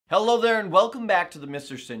Hello there and welcome back to the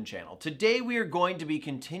Mr. Sinn channel. Today we are going to be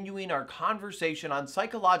continuing our conversation on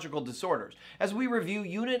psychological disorders as we review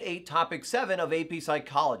Unit 8, Topic 7 of AP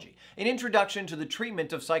Psychology, an introduction to the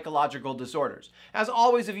treatment of psychological disorders. As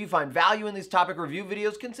always, if you find value in these topic review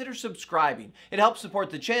videos, consider subscribing. It helps support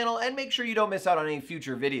the channel and make sure you don't miss out on any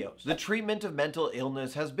future videos. The treatment of mental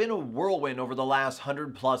illness has been a whirlwind over the last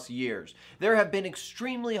 100+ years. There have been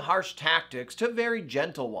extremely harsh tactics to very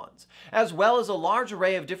gentle ones, as well as a large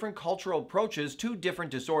array of different cultural approaches to different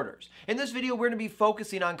disorders. In this video, we're going to be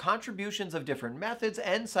focusing on contributions of different methods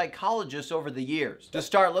and psychologists over the years. To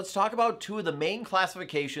start, let's talk about two of the main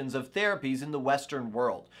classifications of therapies in the Western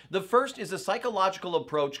world. The first is a psychological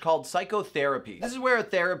approach called psychotherapy. This is where a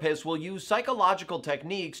therapist will use psychological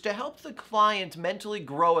techniques to help the client mentally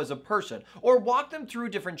grow as a person or walk them through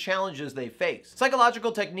different challenges they face.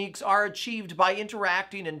 Psychological techniques are achieved by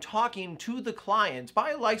interacting and talking to the client by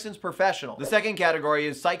a licensed professional. The second category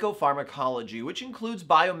is Psychopharmacology, which includes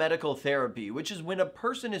biomedical therapy, which is when a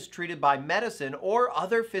person is treated by medicine or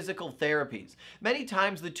other physical therapies. Many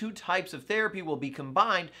times the two types of therapy will be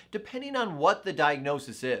combined depending on what the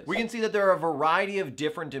diagnosis is. We can see that there are a variety of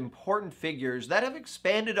different important figures that have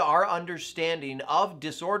expanded our understanding of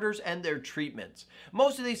disorders and their treatments.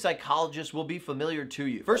 Most of these psychologists will be familiar to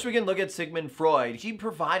you. First, we can look at Sigmund Freud. He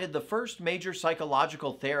provided the first major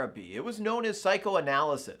psychological therapy. It was known as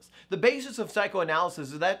psychoanalysis. The basis of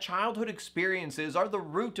psychoanalysis is that childhood experiences are the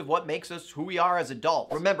root of what makes us who we are as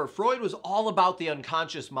adults. Remember, Freud was all about the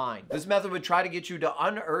unconscious mind. This method would try to get you to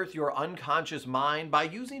unearth your unconscious mind by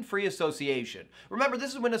using free association. Remember,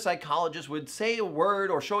 this is when a psychologist would say a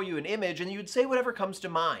word or show you an image and you'd say whatever comes to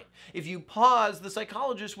mind. If you pause, the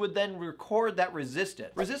psychologist would then record that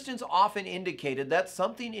resistance. Resistance often indicated that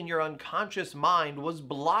something in your unconscious mind was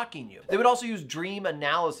blocking you. They would also use dream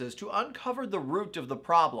analysis to uncover the root of the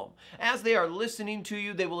problem. As they are listening to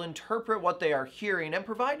you, they will interpret what they are hearing and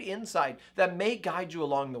provide insight that may guide you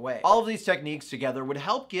along the way. All of these techniques together would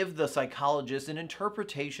help give the psychologist an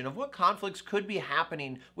interpretation of what conflicts could be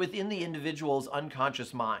happening within the individual's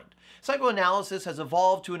unconscious mind. Psychoanalysis has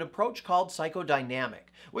evolved to an approach called psychodynamic,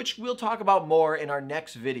 which we'll talk about more in our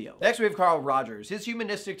next video. Next, we have Carl Rogers. His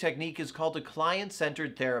humanistic technique is called a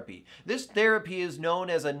client-centered therapy. This therapy is known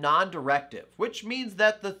as a non-directive, which means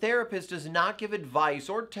that the therapist does not give advice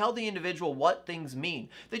or tell the individual what things mean.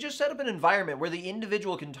 They just set up an environment where the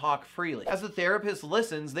individual can talk freely. As the therapist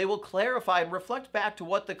listens, they will clarify and reflect back to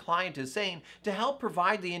what the client is saying to help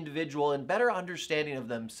provide the individual a better understanding of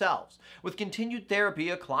themselves. With continued therapy,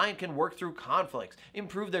 a client can work through conflicts,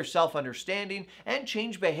 improve their self-understanding, and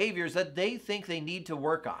change behaviors that they think they need to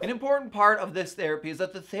work on. An important part of this therapy is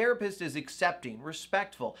that the therapist is accepting,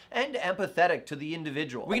 respectful, and empathetic to the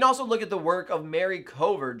individual. We can also look at the work of Mary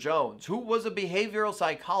Cover Jones, who was a behavioral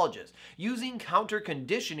psychologist. Using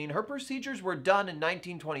counter-conditioning, her procedures were done in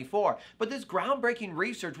 1924, but this groundbreaking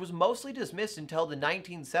research was mostly dismissed until the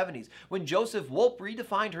 1970s, when Joseph Wolpe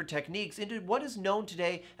redefined her techniques into what is known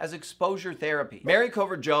today as exposure therapy. Mary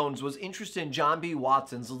Cover Jones was interested in John B.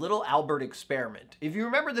 Watson's Little Albert experiment. If you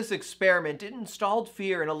remember this experiment, it installed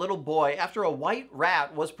fear in a little boy after a white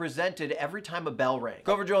rat was presented every time a bell rang.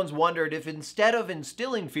 Cover Jones wondered if instead of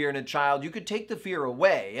instilling fear in a child, you could take the fear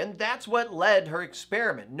away, and that's what led her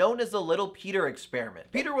experiment, known as the Little Peter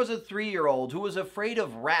experiment. Peter was a 3-year-old who was afraid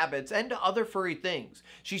of rabbits and other furry things.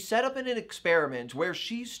 She set up an experiment where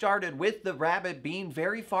she started with the rabbit being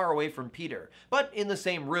very far away from Peter, but in the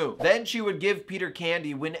same room. Then she would give Peter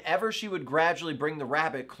candy whenever she would gradually bring the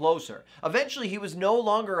rabbit closer. Eventually, he was no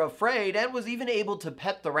longer afraid and was even able to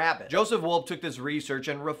pet the rabbit. Joseph Wolpe took this research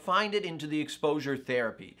and refined it into the exposure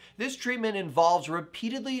therapy. This treatment involves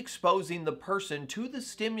repeatedly exposing the person to the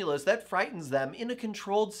stimulus that frightens them in a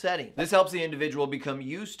controlled setting. This helps the individual become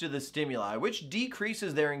used to the stimuli, which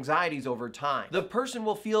decreases their anxieties over time. The person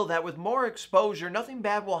will feel that with more exposure, nothing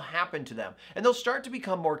bad will happen to them, and they'll start to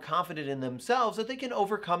become more confident in themselves that they can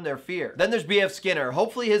overcome their fear. Then there's B.F. Skinner.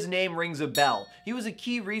 Hopefully his name rings a bell. He was a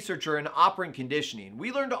key researcher in operant conditioning.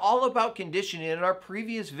 We learned all about conditioning in our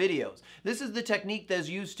previous videos. This is the technique that is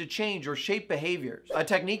used to change or shape behaviors. A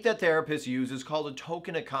technique that therapists use is called a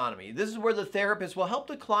token economy. This is where the therapist will help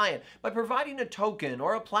the client by providing a token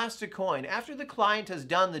or a plastic coin after the client has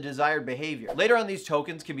done the desired behavior. Later on, these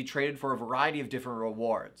tokens can be traded for a variety of different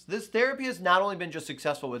rewards. This therapy has not only been just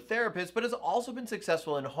successful with therapists, but has also been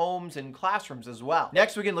successful in homes and classrooms as well.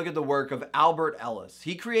 Next, we can look at the work of Albert Ellis.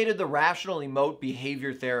 He created the rational emote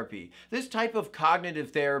behavior therapy. This type of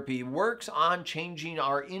cognitive therapy works on changing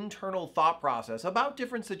our internal thought process about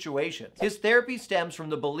different situations. His therapy stems from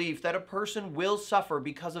the belief that a person will suffer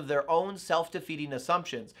because of their own self-defeating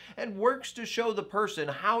assumptions and works to show the person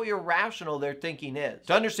how irrational their thinking is.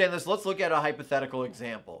 To understand this, let's look at a hypothetical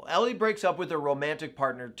example. Ellie breaks up with her romantic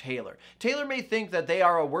partner, Taylor. Taylor may think that they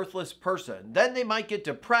are a worthless person. Then they might get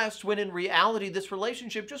depressed when in reality this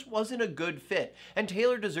relationship just wasn't a good fit and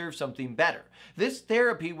Taylor deserves something better. This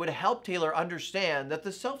therapy would help Taylor understand that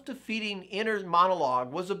the self-defeating inner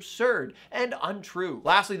monologue was absurd and untrue.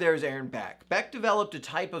 Lastly, there is Aaron Beck. Beck developed a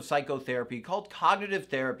type of psychotherapy called cognitive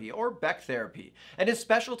therapy or Beck therapy, and his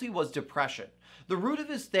specialty was depression. The root of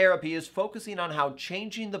his therapy is focusing on how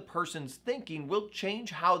changing the person's thinking will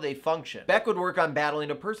change how they function. Beck would work on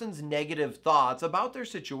battling a person's negative thoughts about their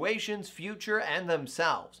situations, future, and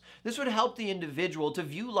themselves. This would help the individual to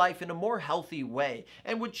view life in a more healthy way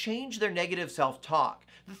and would change their negative self-talk.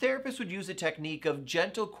 The therapist would use a technique of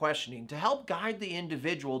gentle questioning to help guide the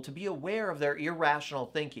individual to be aware of their irrational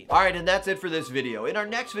thinking. Alright, and that's it for this video. In our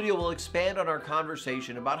next video, we'll expand on our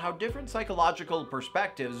conversation about how different psychological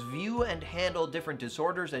perspectives view and handle different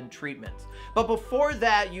disorders and treatments. But before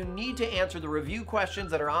that, you need to answer the review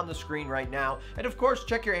questions that are on the screen right now, and of course,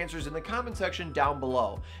 check your answers in the comment section down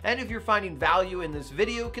below. And if you're finding value in this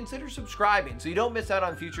video, consider subscribing so you don't miss out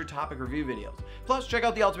on future topic review videos. Plus, check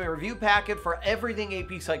out the Ultimate Review Packet for everything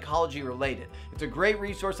AP Psychology related. It's a great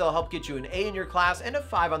resource that'll help get you an A in your class and a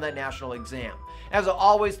 5 on that national exam. As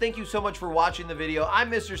always, thank you so much for watching the video.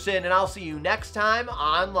 I'm Mr. Sinn, and I'll see you next time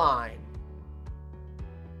online.